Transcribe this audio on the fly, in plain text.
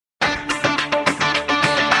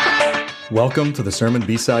Welcome to the Sermon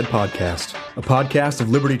B-Side Podcast, a podcast of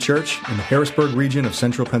Liberty Church in the Harrisburg region of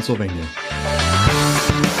central Pennsylvania.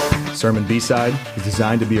 Sermon B-Side is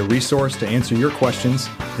designed to be a resource to answer your questions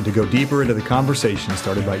and to go deeper into the conversation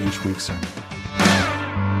started by each week's sermon.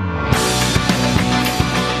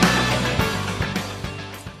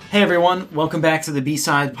 Hey everyone, welcome back to the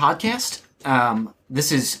B-Side Podcast.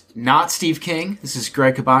 This is not Steve King, this is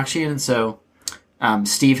Greg Kabakshian, and so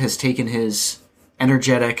Steve has taken his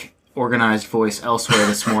energetic, organized voice elsewhere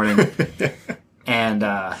this morning. And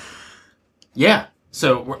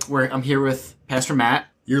so I'm here with Pastor Matt.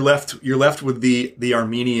 You're left with the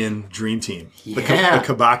Armenian dream team. Yeah. The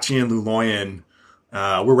Kabakshian Luloyan.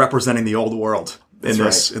 We're representing the old world in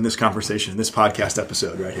this conversation, in this podcast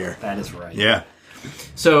episode right here. That is right. Yeah.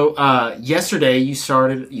 So yesterday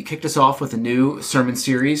you kicked us off with a new sermon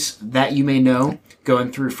series, That You May Know,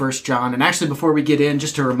 going through 1 John. And actually, before we get in,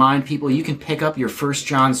 just to remind people, you can pick up your 1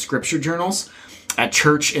 John scripture journals at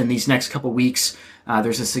church in these next couple weeks.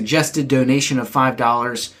 There's a suggested donation of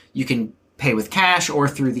 $5. You can pay with cash or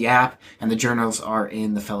through the app, and the journals are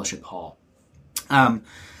in the fellowship hall.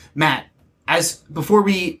 Matt, before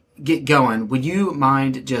we get going, would you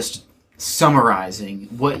mind just summarizing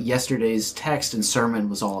what yesterday's text and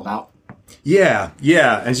sermon was all about? Yeah.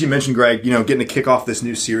 As you mentioned, Greg, getting to kick off this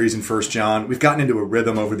new series in 1 John, we've gotten into a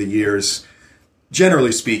rhythm over the years,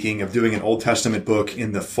 generally speaking, of doing an Old Testament book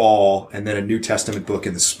in the fall and then a New Testament book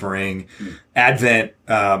in the spring. Advent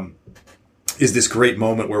is this great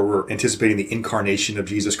moment where we're anticipating the incarnation of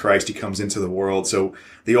Jesus Christ. He comes into the world. So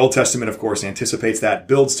the Old Testament, of course, anticipates that,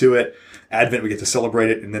 builds to it. Advent, we get to celebrate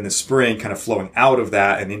it. And then the spring, kind of flowing out of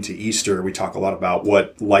that and into Easter, we talk a lot about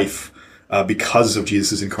what life because of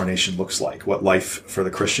Jesus' incarnation looks like, what life for the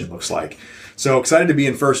Christian looks like. So excited to be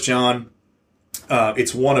in 1 John.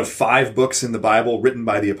 It's one of 5 books in the Bible written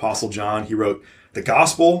by the Apostle John. He wrote the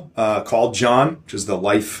Gospel called John, which is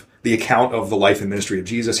the account of the life and ministry of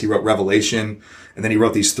Jesus. He wrote Revelation, and then he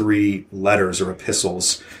wrote these 3 letters or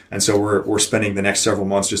epistles. And so we're spending the next several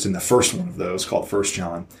months just in the first one of those, called 1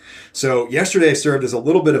 John. So yesterday served as a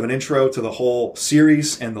little bit of an intro to the whole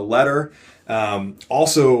series and the letter.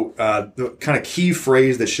 The kind of key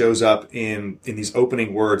phrase that shows up in these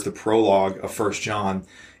opening words, the prologue of 1 John,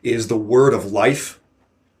 is the word of life.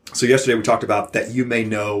 So yesterday we talked about that you may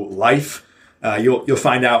know life. You'll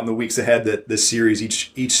find out in the weeks ahead that this series,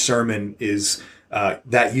 each sermon is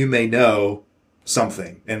that you may know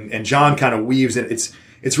something. And John kind of weaves in.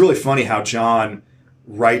 It's really funny how John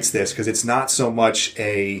writes this, because it's not so much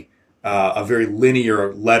a very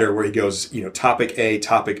linear letter where he goes, topic A,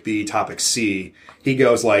 topic B, topic C. He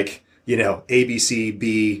goes like, A, B, C,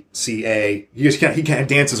 B, C, A. He kind of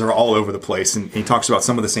dances are all over the place, and he talks about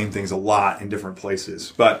some of the same things a lot in different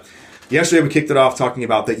places. But yesterday we kicked it off talking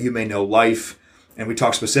about that you may know life, and we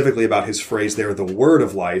talked specifically about his phrase there, the word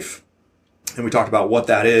of life. And we talked about what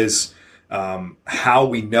that is, how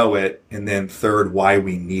we know it, and then third, why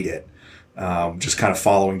we need it. Just kind of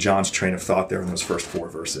following John's train of thought there in those first 4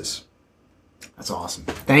 verses. That's awesome.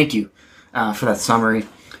 Thank you for that summary.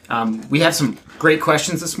 We have some great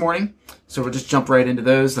questions this morning, so we'll just jump right into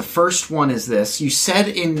those. The first one is this. You said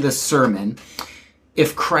in the sermon,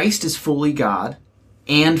 if Christ is fully God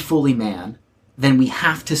and fully man, then we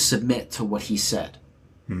have to submit to what he said.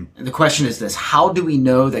 And the question is this: how do we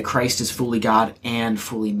know that Christ is fully God and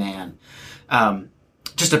fully man?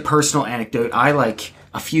 Just a personal anecdote.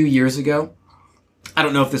 A few years ago, I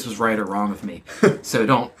don't know if this was right or wrong of me, so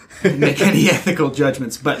don't make any ethical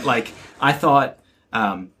judgments, but I thought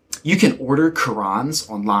you can order Qurans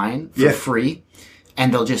online for free,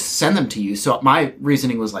 and they'll just send them to you. So my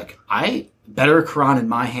reasoning was better a Quran in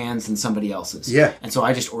my hands than somebody else's. Yeah. And so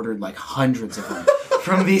I just ordered hundreds of them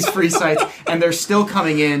from these free sites, and they're still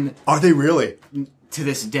coming in. Are they really? To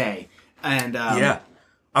this day. And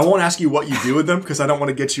I won't ask you what you do with them, because I don't want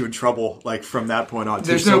to get you in trouble from that point on.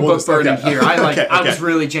 There's no book burning here. I was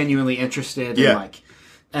really genuinely interested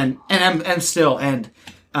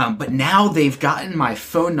but now they've gotten my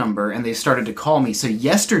phone number and they started to call me. So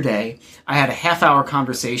yesterday I had a half-hour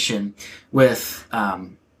conversation with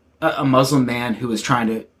a Muslim man who was trying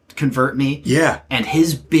to convert me. Yeah. And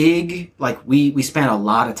his big we spent a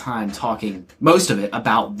lot of time talking, most of it,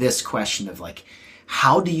 about this question of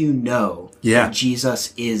how do you know that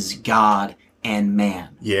Jesus is God and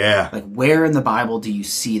man? Yeah. Where in the Bible do you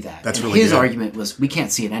see that? That's and really his good. argument was we can't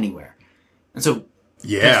see it anywhere. And so,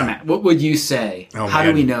 yeah. What would you say? How do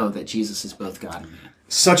man. we know that Jesus is both God and man?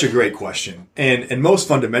 Such a great question. And most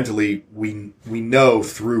fundamentally, we know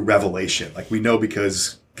through revelation. We know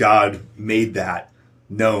because God made that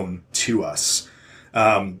known to us.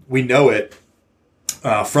 We know it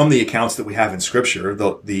from the accounts that we have in Scripture,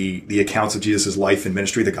 the accounts of Jesus' life and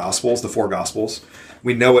ministry, the Gospels, the four Gospels.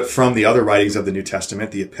 We know it from the other writings of the New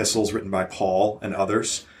Testament, the epistles written by Paul and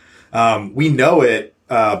others. We know it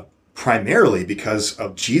primarily because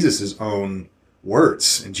of Jesus' own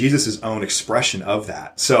words and Jesus' own expression of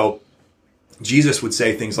that. So Jesus would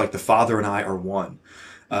say things like, the Father and I are one.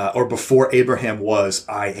 Or before Abraham was,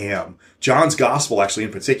 I am. John's gospel, actually,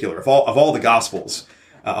 in particular, of all the gospels,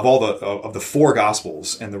 of the four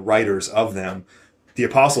gospels and the writers of them, the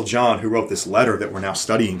Apostle John, who wrote this letter that we're now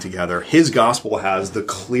studying together, his gospel has the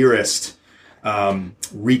clearest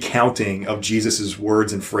recounting of Jesus's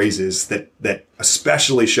words and phrases that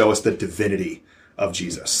especially show us the divinity of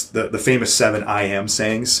Jesus. The famous 7 I am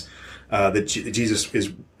sayings that Jesus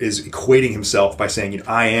is equating himself by saying,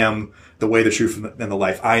 I am the way, the truth, and the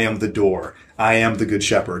life. I am the door. I am the good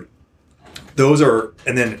shepherd. Those are,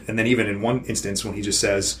 and then even in one instance when he just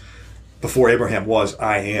says, before Abraham was,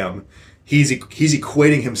 I am, he's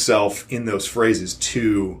equating himself in those phrases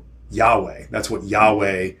to Yahweh. That's what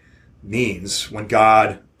Yahweh means when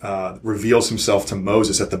God reveals himself to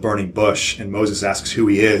Moses at the burning bush, and Moses asks who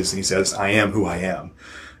he is, and he says, I am who I am,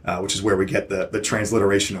 which is where we get the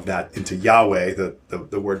transliteration of that into Yahweh,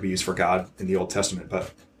 the word we use for God in the Old Testament.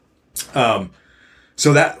 But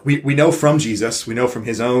so that we know from Jesus, we know from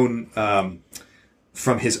his own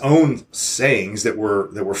sayings that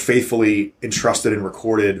were faithfully entrusted and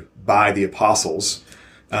recorded by the apostles.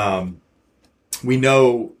 We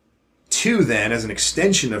know too, then, as an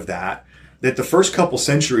extension of that the first couple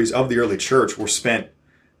centuries of the early church were spent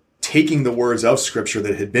taking the words of Scripture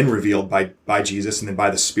that had been revealed by Jesus and then by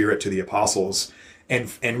the Spirit to the apostles, and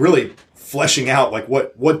really fleshing out like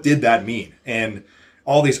what did that mean. And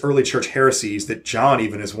all these early church heresies that John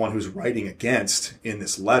even is one who's writing against in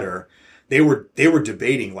this letter, they were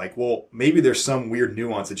debating like, well, maybe there's some weird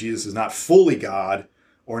nuance that Jesus is not fully God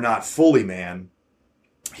or not fully man.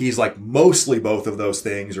 He's like mostly both of those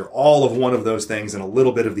things, or all of one of those things and a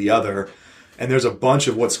little bit of the other. And there's a bunch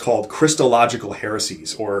of what's called Christological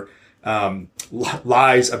heresies, or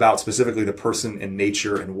lies about specifically the person and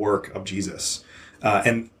nature and work of Jesus.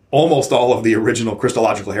 And almost all of the original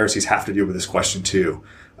Christological heresies have to do with this question too,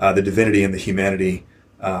 the divinity and the humanity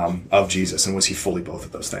of Jesus, and was he fully both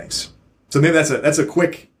of those things? So maybe that's a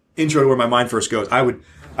quick intro to where my mind first goes. I would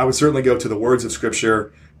certainly go to the words of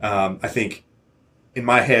Scripture. I think in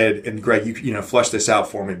my head, and Greg, you flesh this out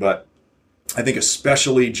for me, but I think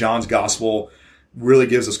especially John's gospel really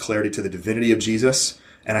gives us clarity to the divinity of Jesus.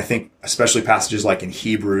 And I think especially passages like in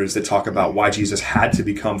Hebrews that talk about why Jesus had to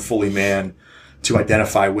become fully man to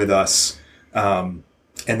identify with us, and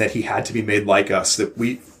that he had to be made like us, that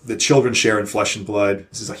the children share in flesh and blood.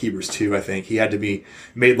 This is like Hebrews 2, I think. He had to be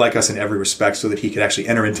made like us in every respect so that he could actually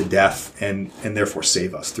enter into death and therefore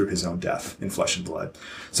save us through his own death in flesh and blood.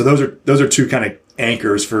 So those are two kind of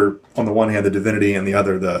anchors for, on the one hand, the divinity, and the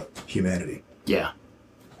other, the humanity. Yeah.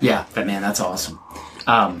 Yeah, that's awesome.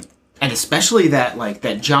 And especially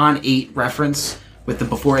that John 8 reference with the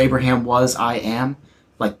before Abraham was, I am,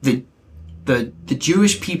 like the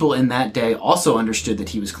Jewish people in that day also understood that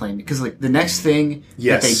he was claiming, because like the next thing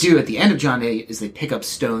that they do at the end of John 8 is they pick up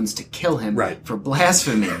stones to kill him for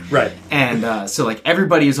blasphemy. Right. And so like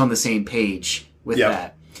everybody is on the same page with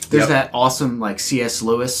that. There's that awesome like C.S.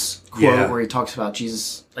 Lewis quote where he talks about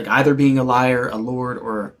Jesus like either being a liar, a lord,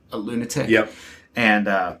 or a lunatic. Yep. And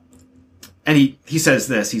he says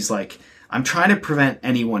this, he's like, I'm trying to prevent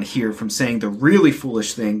anyone here from saying the really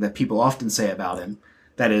foolish thing that people often say about him.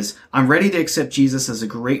 That is, I'm ready to accept Jesus as a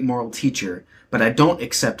great moral teacher, but I don't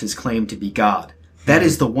accept his claim to be God. That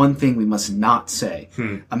is the one thing we must not say.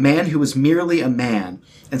 A man who was merely a man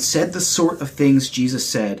and said the sort of things Jesus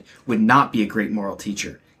said would not be a great moral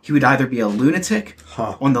teacher. He would either be a lunatic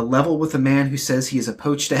on the level with a man who says he is a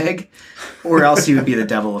poached egg, or else he would be the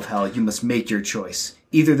devil of hell. You must make your choice.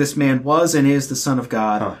 Either this man was and is the Son of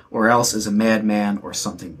God, or else is a madman or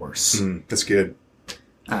something worse. That's good.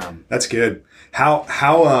 That's good. How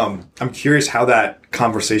I'm curious how that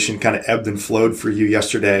conversation kind of ebbed and flowed for you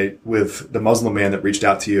yesterday with the Muslim man that reached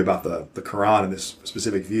out to you about the Quran and this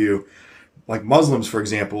specific view. Like Muslims, for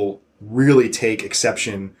example, really take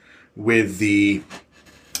exception with the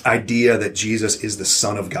idea that Jesus is the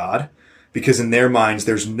Son of God, because in their minds,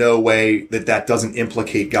 there's no way that doesn't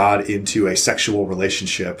implicate God into a sexual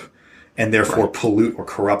relationship and therefore pollute or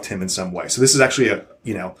corrupt him in some way. So this is actually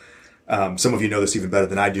some of you know this even better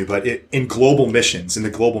than I do, but in global missions, in the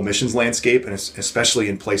global missions landscape, and especially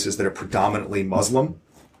in places that are predominantly Muslim,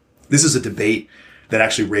 this is a debate that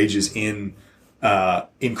actually rages in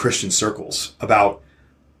Christian circles about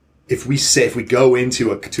if we go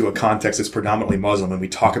into a context that's predominantly Muslim and we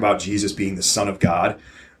talk about Jesus being the Son of God,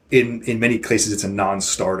 in many cases it's a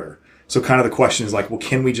non-starter. So kind of the question is like, well,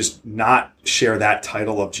 can we just not share that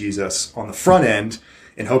title of Jesus on the front end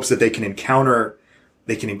in hopes that they can encounter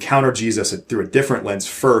Jesus through a different lens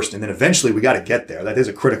first, and then eventually we got to get there. That is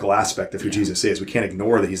a critical aspect of who Jesus is. We can't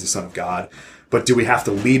ignore that he's the Son of God, but do we have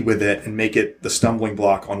to lead with it and make it the stumbling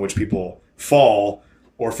block on which people fall,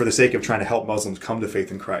 or for the sake of trying to help Muslims come to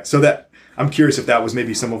faith in Christ? So that I'm curious if that was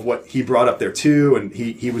maybe some of what he brought up there too, and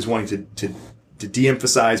he was wanting to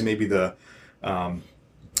de-emphasize maybe the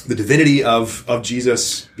divinity of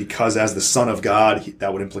Jesus, because as the Son of God,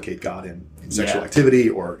 that would implicate God in sexual activity,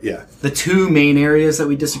 or The two main areas that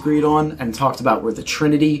we disagreed on and talked about were the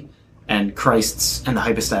Trinity and Christ's and the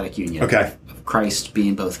hypostatic union. Okay. Of Christ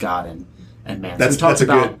being both God and man. That's, so we talked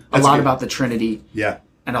a lot good. about the Trinity. Yeah.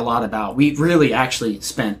 And a lot about, we really actually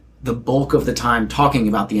spent the bulk of the time talking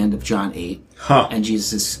about the end of John 8 and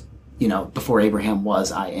Jesus' before Abraham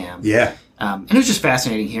was, I am. Yeah. And it was just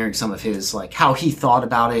fascinating hearing some of his, like, how he thought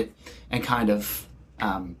about it and kind of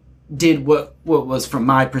did what was, from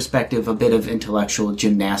my perspective, a bit of intellectual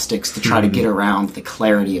gymnastics to try to get around the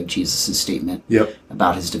clarity of Jesus' statement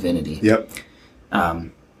about his divinity. Yep.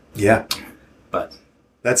 But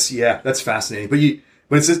that's fascinating.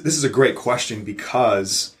 This is a great question,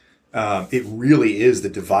 because it really is the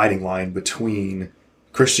dividing line between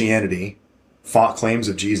Christianity, claims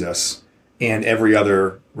of Jesus, and every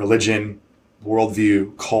other religion,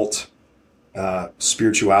 worldview, cult,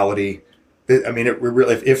 spirituality. I mean, it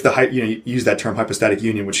really, if you use that term hypostatic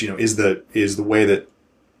union, which is the way that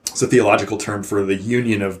it's a theological term for the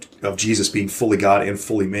union of Jesus being fully God and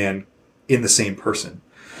fully man in the same person.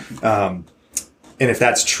 And if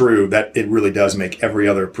that's true, that it really does make every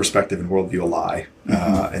other perspective and worldview a lie,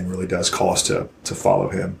 and really does call us to follow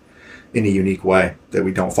him in a unique way that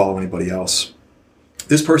we don't follow anybody else.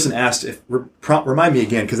 This person asked, remind me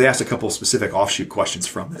again, because they asked a couple of specific offshoot questions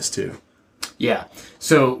from this too. Yeah.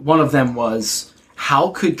 So one of them was, how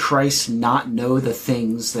could Christ not know the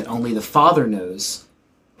things that only the Father knows?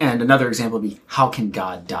 And another example would be, how can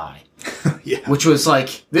God die? Yeah. Which was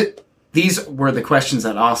like, these were the questions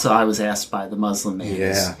that also I was asked by the Muslim man.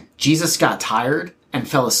 Yeah. Jesus got tired and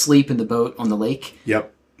fell asleep in the boat on the lake.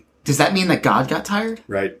 Yep. Does that mean that God got tired?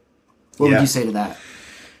 Right. What would you say to that?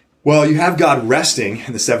 Well, you have God resting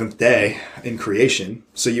in the seventh day in creation.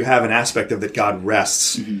 So you have an aspect of that God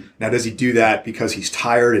rests. Mm-hmm. Now, does he do that because he's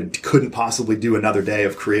tired and couldn't possibly do another day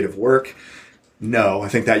of creative work? No, I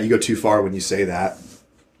think that you go too far when you say that.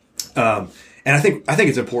 And I think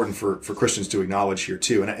it's important for Christians to acknowledge here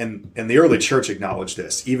too. And the early church acknowledged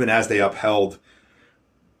this, even as they upheld,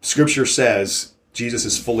 Scripture says Jesus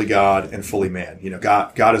is fully God and fully man.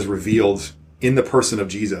 God is revealed in the person of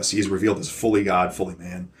Jesus. He is revealed as fully God, fully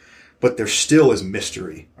man. But there still is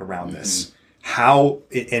mystery around this. How,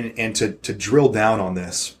 and to drill down on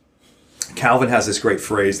this, Calvin has this great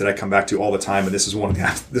phrase that I come back to all the time, and this is one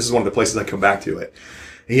of the places I come back to it.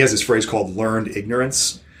 He has this phrase called learned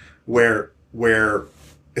ignorance, where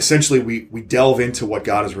essentially we delve into what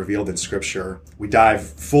God has revealed in Scripture. We dive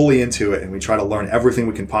fully into it, and we try to learn everything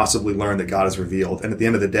we can possibly learn that God has revealed. And at the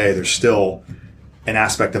end of the day, there's still an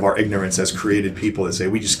aspect of our ignorance as created people that say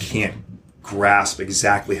we just can't grasp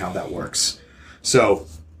exactly how that works. So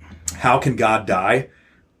how can God die?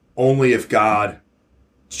 Only if God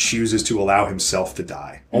chooses to allow himself to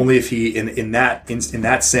die. Only if he, in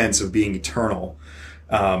that sense of being eternal,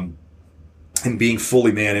 and being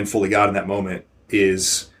fully man and fully God in that moment,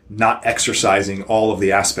 is not exercising all of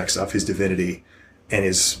the aspects of his divinity and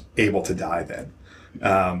is able to die then.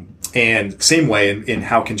 And same way in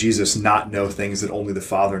how can Jesus not know things that only the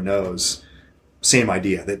Father knows? Same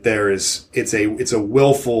idea, that it's a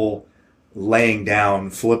willful laying down.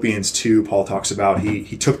 Philippians 2, Paul talks about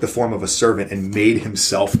he took the form of a servant and made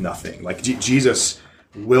himself nothing. Like Jesus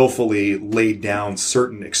willfully laid down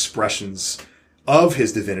certain expressions of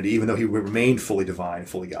his divinity, even though he remained fully divine,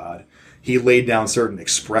 fully God. He laid down certain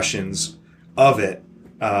expressions of it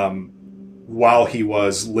while he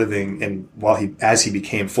was living and as he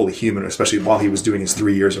became fully human, especially while he was doing his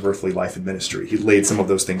 3 years of earthly life and ministry. He laid some of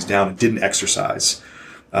those things down and didn't exercise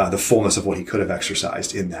the fullness of what he could have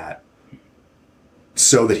exercised in that,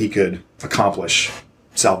 so that he could accomplish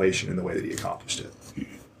salvation in the way that he accomplished it.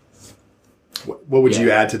 What would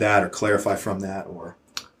you add to that or clarify from that? Or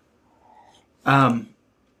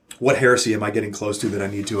what heresy am I getting close to that I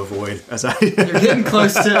need to avoid? You're getting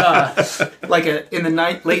close to in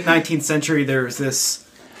the late 19th century. There was this.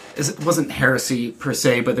 It wasn't heresy per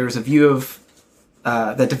se, but there was a view of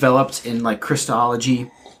that developed in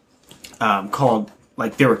Christology called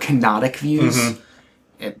there were kenotic views,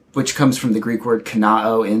 which comes from the Greek word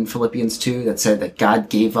kanao in Philippians 2, that said that God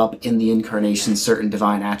gave up in the incarnation certain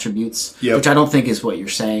divine attributes, which I don't think is what you're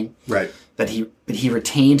saying. Right. That he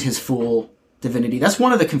retained his full divinity. That's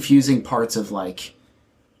one of the confusing parts of like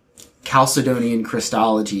Chalcedonian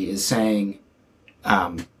Christology, is saying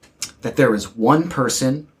that there is one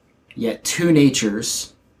person, yet two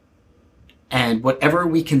natures, and whatever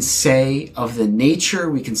we can say of the nature,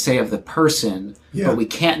 we can say of the person, but we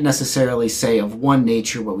can't necessarily say of one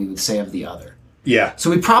nature what we would say of the other. Yeah. So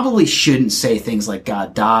we probably shouldn't say things like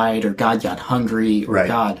God died, or God got hungry, or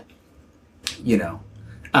God,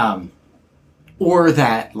 or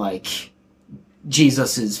that like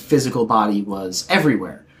Jesus's physical body was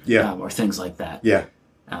everywhere, or things like that. Yeah.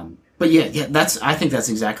 But I think that's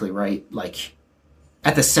exactly right. Like,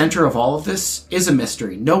 at the center of all of this is a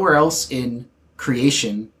mystery. Nowhere else in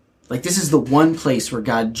creation, like this is the one place where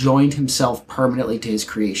God joined himself permanently to his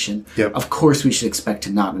creation. Yep. Of course, we should expect to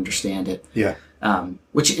not understand it. Yeah.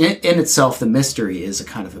 Which in itself, the mystery is a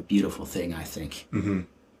kind of a beautiful thing, I think. Mm-hmm.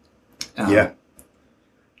 It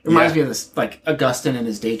reminds me of this, like Augustine in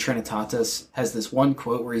his De Trinitatis has this one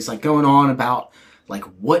quote where he's like going on about like,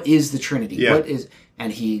 what is the Trinity? Yeah. What is,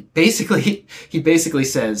 and he basically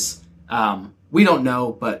says, we don't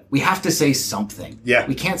know, but we have to say something. Yeah.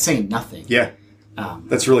 We can't say nothing. Yeah.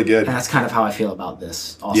 That's really good. And that's kind of how I feel about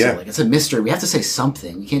this also. Yeah. Like, it's a mystery. We have to say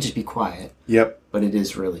something. We can't just be quiet. Yep. But it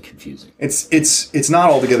is really confusing. It's not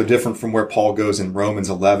altogether different from where Paul goes in Romans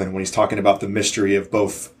 11 when he's talking about the mystery of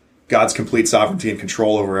both God's complete sovereignty and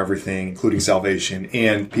control over everything, including salvation,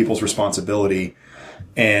 and people's responsibility.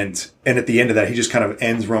 And at the end of that, he just kind of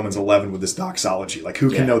ends Romans 11 with this doxology, like who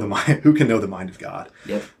can know the mind of God?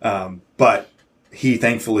 Yep. But he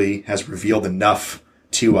thankfully has revealed enough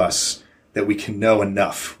to us that we can know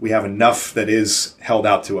enough. We have enough that is held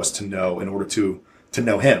out to us to know in order to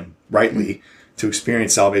know him rightly, to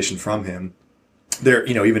experience salvation from him. There,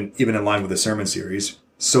 even in line with the sermon series,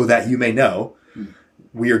 so that you may know,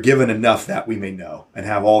 we are given enough that we may know and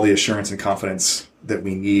have all the assurance and confidence that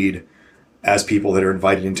we need as people that are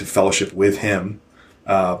invited into fellowship with him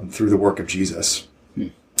through the work of Jesus.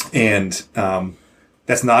 And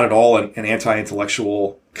that's not at all an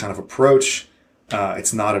anti-intellectual kind of approach.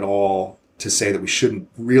 It's not at all to say that we shouldn't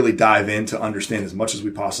really dive in to understand as much as we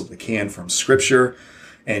possibly can from Scripture.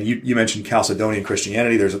 And you mentioned Chalcedonian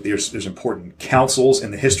Christianity. There's important councils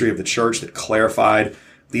in the history of the church that clarified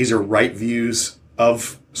these are right views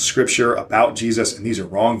of Scripture about Jesus, and these are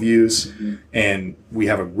wrong views. Mm-hmm. And we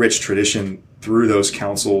have a rich tradition through those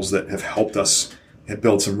councils that have helped us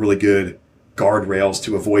build some really good guardrails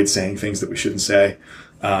to avoid saying things that we shouldn't say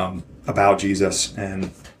about Jesus.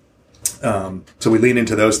 And so we lean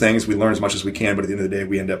into those things. We learn as much as we can, but at the end of the day,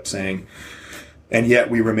 we end up saying, and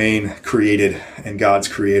yet we remain created and God's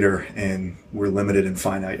creator, and we're limited and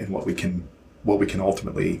finite in what we can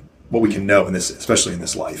know in this, especially in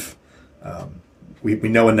this life. We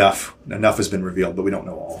know enough. Enough has been revealed, but we don't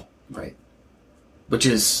know all. Right. Which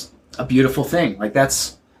is a beautiful thing. Like,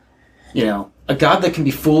 that's, a God that can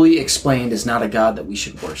be fully explained is not a God that we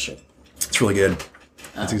should worship. It's really good.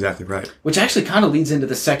 That's exactly right. Which actually kind of leads into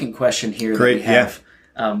the second question here that we have.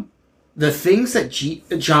 Yeah. The things that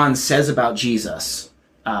John says about Jesus,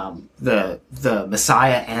 the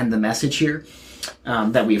Messiah and the message here,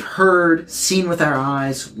 that we've heard, seen with our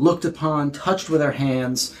eyes, looked upon, touched with our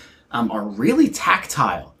hands, are really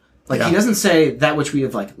tactile. Like, he doesn't say that which we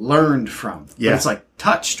have, like, learned from. But it's, like,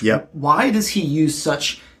 touched. Yep. Why does he use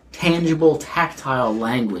such tangible, tactile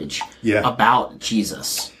language about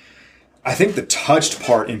Jesus? I think the touched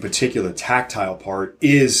part in particular, tactile part,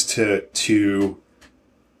 is to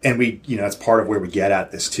and we, that's part of where we get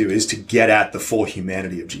at this too, is to get at the full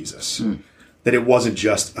humanity of Jesus. That it wasn't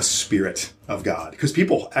just a spirit of God. Because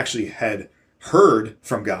people actually had heard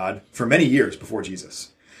from God for many years before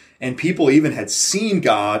Jesus. And people even had seen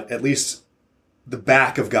God, at least the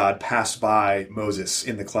back of God, pass by Moses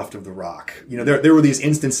in the cleft of the rock. There were these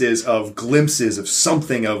instances of glimpses of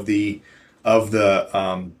something of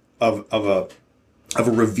a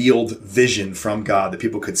revealed vision from God, that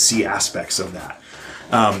people could see aspects of that.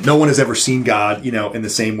 No one has ever seen God, in the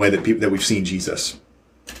same way that we've seen Jesus.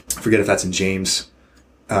 I forget if that's in James.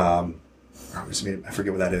 I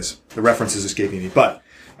forget what that is. The reference is escaping me. But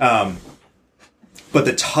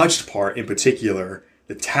the touched part in particular,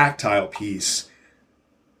 the tactile piece,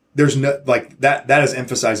 there's no, like, that is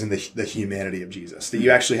emphasizing the humanity of Jesus. That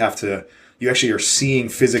you actually are seeing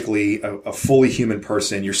physically a fully human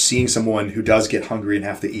person. You're seeing someone who does get hungry and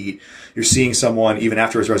have to eat. You're seeing someone, even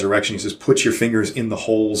after his resurrection, he says, put your fingers in the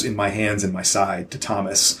holes in my hands and my side, to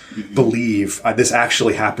Thomas. Mm-hmm. Believe, this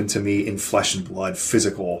actually happened to me in flesh and blood,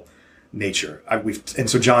 physical nature. And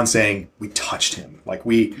so John's saying we touched him. Like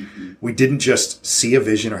we didn't just see a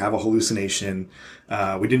vision or have a hallucination.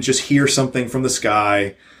 We didn't just hear something from the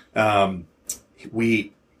sky. The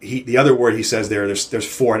other word he says there's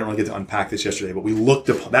four. I didn't really get to unpack this yesterday, but we looked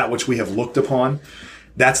upon that which we have looked upon.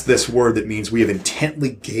 That's this word that means we have intently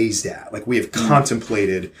gazed at, like we have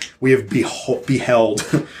contemplated, we have beheld,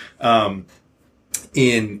 so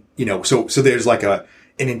there's like an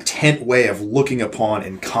intent way of looking upon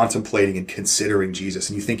and contemplating and considering Jesus.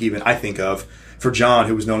 And I think of, for John,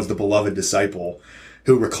 who was known as the beloved disciple,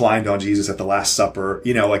 who reclined on Jesus at the Last Supper,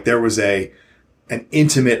 like there was an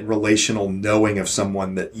intimate relational knowing of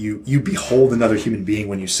someone that you behold another human being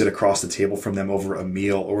when you sit across the table from them over a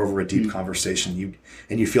meal or over a deep conversation.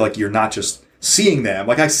 And you feel like you're not just seeing them.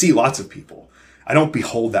 Like I see lots of people. I don't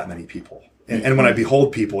behold that many people. And when I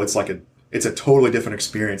behold people, it's a totally different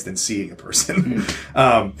experience than seeing a person.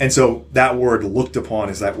 And so that word looked upon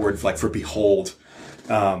is that word like for behold.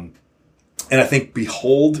 And I think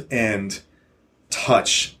behold and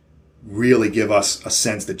touch really give us a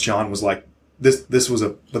sense that John was like, this was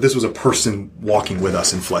a person walking with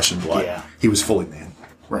us in flesh and blood. Yeah. He was fully man.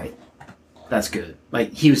 Right. That's good.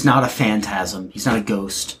 Like, he was not a phantasm. He's not a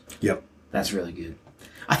ghost. Yep. That's really good.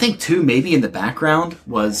 I think, too, maybe in the background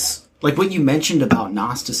was, like what you mentioned about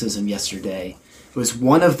Gnosticism yesterday, it was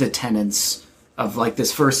one of the tenets of, like,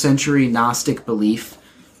 this first century Gnostic belief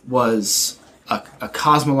was a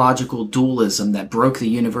cosmological dualism that broke the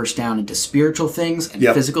universe down into spiritual things and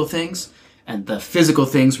physical things. And the physical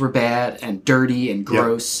things were bad and dirty and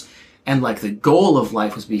gross. Yep. And like the goal of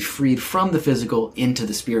life was to be freed from the physical into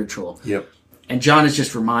the spiritual. Yep. And John is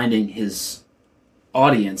just reminding his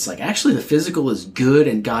audience, like, actually the physical is good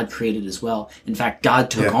and God created as well. In fact, God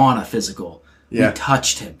took on a physical. Yeah. We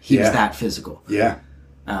touched him. He was that physical. Yeah.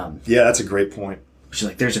 That's a great point. Which is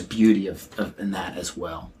like, there's a beauty of in that as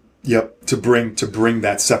well. Yep. To bring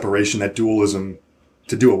that separation, that dualism,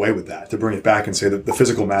 to do away with that, to bring it back and say that the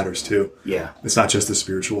physical matters too. Yeah. It's not just the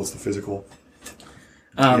spiritual, it's the physical.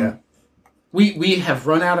 We have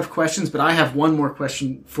run out of questions, but I have one more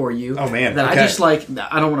question for you. Oh, man. That okay. I just like,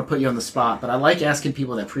 I don't want to put you on the spot, but I like asking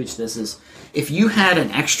people that preach this is, if you had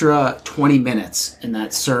an extra 20 minutes in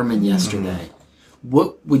that sermon yesterday,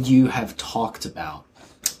 what would you have talked about?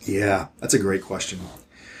 Yeah, that's a great question.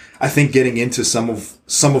 I think getting into some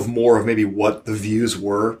of more of maybe what the views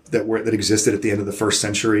were that existed at the end of the first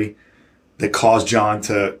century that caused John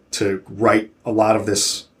to write a lot of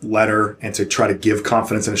this letter and to try to give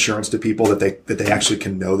confidence and assurance to people that they actually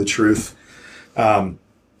can know the truth.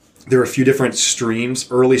 There are a few different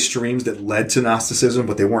early streams that led to Gnosticism,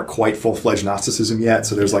 but they weren't quite full-fledged Gnosticism yet.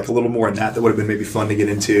 So there's like a little more in that would have been maybe fun to get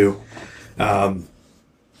into. I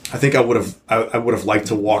think I would have liked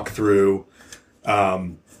to walk through.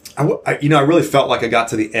 I really felt like I got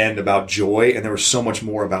to the end about joy, and there was so much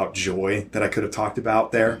more about joy that I could have talked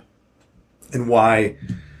about there, and why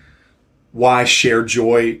shared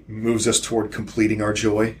joy moves us toward completing our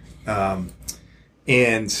joy,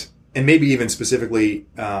 and maybe even specifically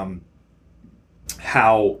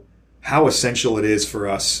how essential it is for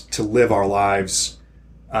us to live our lives.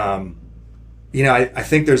 I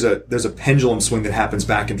think there's a pendulum swing that happens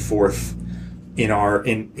back and forth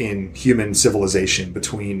in human civilization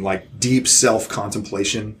between like deep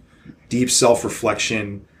self-contemplation, deep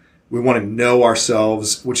self-reflection. We want to know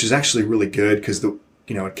ourselves, which is actually really good because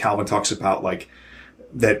Calvin talks about like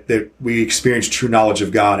that we experience true knowledge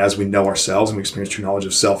of God as we know ourselves, and we experience true knowledge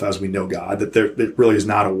of self as we know God. That there really is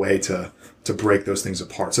not a way to break those things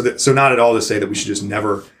apart. So not at all to say that we should just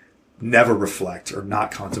never reflect or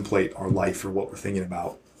not contemplate our life or what we're thinking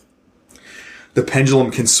about. The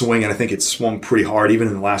pendulum can swing, and I think it's swung pretty hard even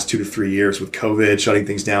in the last 2 to 3 years with COVID shutting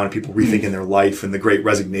things down and people rethinking their life and the Great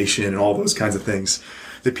Resignation and all those kinds of things.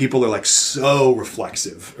 That people are like so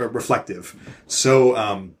reflective,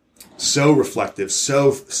 so reflective,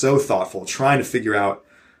 so thoughtful, trying to figure out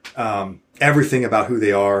everything about who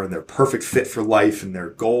they are and their perfect fit for life and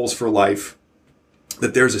their goals for life.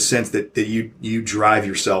 That there's a sense that you drive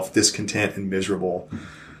yourself discontent and miserable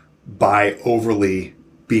by overly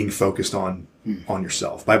being focused on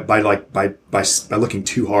yourself, by looking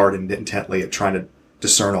too hard and intently at trying to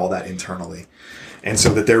discern all that internally. And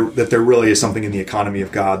so that there really is something in the economy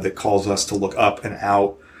of God that calls us to look up and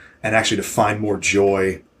out and actually to find more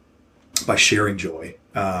joy by sharing joy,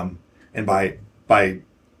 and by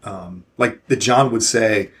like that John would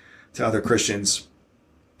say to other Christians.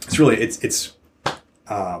 It's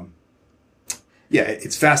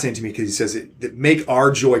fascinating to me because he says that make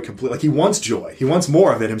our joy complete. Like he wants joy, he wants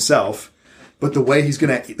more of it himself, but the way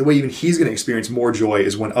even he's gonna experience more joy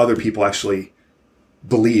is when other people actually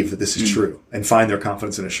believe that this is true and find their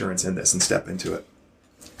confidence and assurance in this and step into it.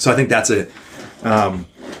 So I think that's I think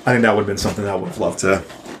that would have been something that I would have loved to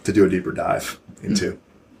do a deeper dive into.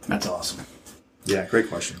 That's awesome. Yeah, great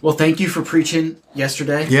question. Well, thank you for preaching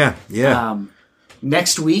yesterday. Yeah.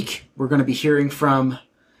 Next week, we're going to be hearing from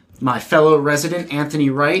my fellow resident, Anthony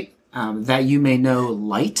Wright, that you may know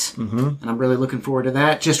Light. And I'm really looking forward to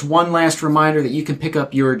that. Just one last reminder that you can pick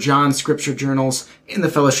up your John Scripture Journals in the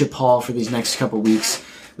fellowship hall for these next couple weeks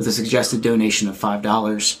with a suggested donation of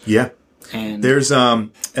 $5. Yeah. And there's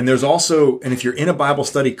also, and if you're in a Bible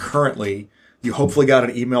study currently, you hopefully got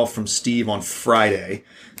an email from Steve on Friday.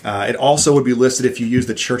 It also would be listed if you use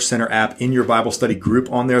the Church Center app in your Bible study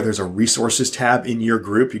group on there. There's a resources tab in your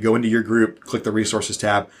group. You go into your group, click the resources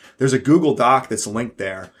tab. There's a Google Doc that's linked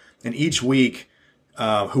there. And each week,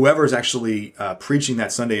 whoever is actually preaching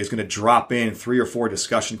that Sunday is going to drop in 3 or 4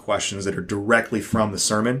 discussion questions that are directly from the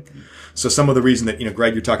sermon. So some of the reason that,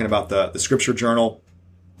 Greg, you're talking about the Scripture Journal,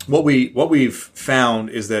 what we've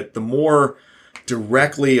found is that the more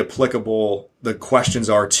directly applicable the questions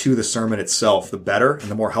are to the sermon itself, the better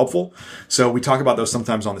and the more helpful. So we talk about those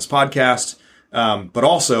sometimes on this podcast. But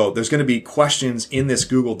also there's going to be questions in this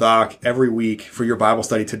Google Doc every week for your Bible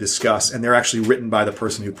study to discuss. And they're actually written by the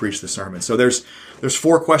person who preached the sermon. So there's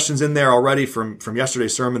 4 questions in there already from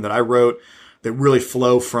yesterday's sermon that I wrote that really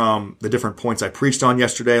flow from the different points I preached on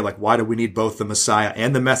yesterday. Like, why do we need both the Messiah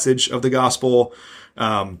and the message of the gospel?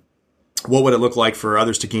 What would it look like for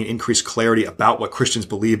others to gain increased clarity about what Christians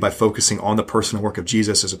believe by focusing on the person and work of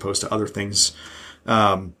Jesus as opposed to other things?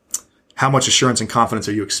 How much assurance and confidence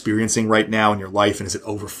are you experiencing right now in your life? And is it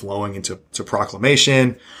overflowing into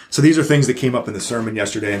proclamation? So these are things that came up in the sermon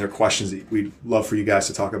yesterday, and they're questions that we'd love for you guys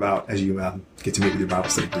to talk about as you get to meet with your Bible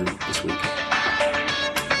study group this week.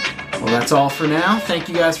 Well, that's all for now. Thank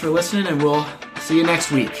you guys for listening, and we'll see you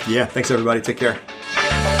next week. Yeah, thanks everybody. Take care.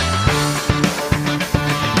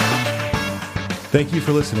 Thank you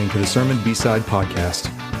for listening to the Sermon B-Side podcast.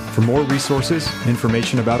 For more resources and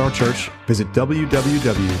information about our church, visit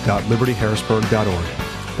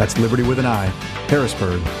www.libertyharrisburg.org. That's Liberty with an I,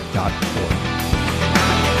 Harrisburg.org.